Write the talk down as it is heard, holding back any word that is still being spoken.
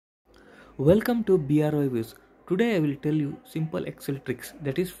Welcome to BROI Views. Today I will tell you simple Excel tricks,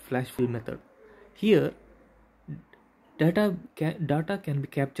 that is flash fill method. Here data can be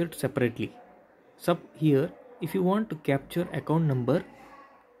captured separately. Here if you want to capture account number,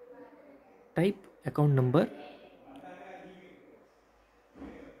 type account number,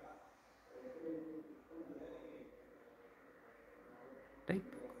 type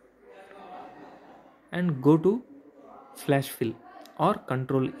and go to flash fill or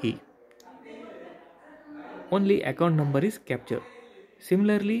control E. Only account number is captured.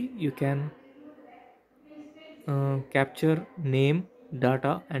 Similarly, you can capture name,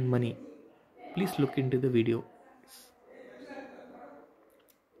 data and money. Please look into the video.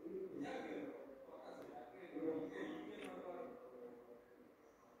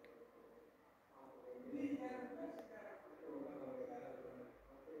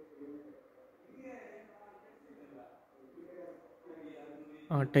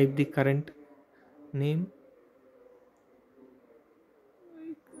 Type the current name,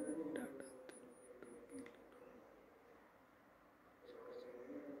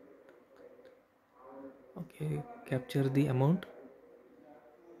 okay, capture the amount,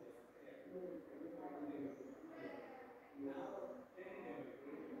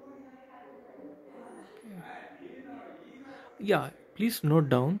 yeah, please note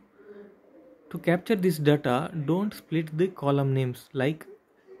down, to capture this data don't split the column names, like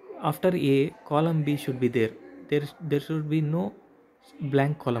after A column B should be there should be no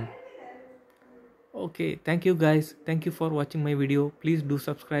blank column. Okay, thank you guys, thank you for watching my video. Please do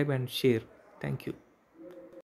subscribe and share. Thank you.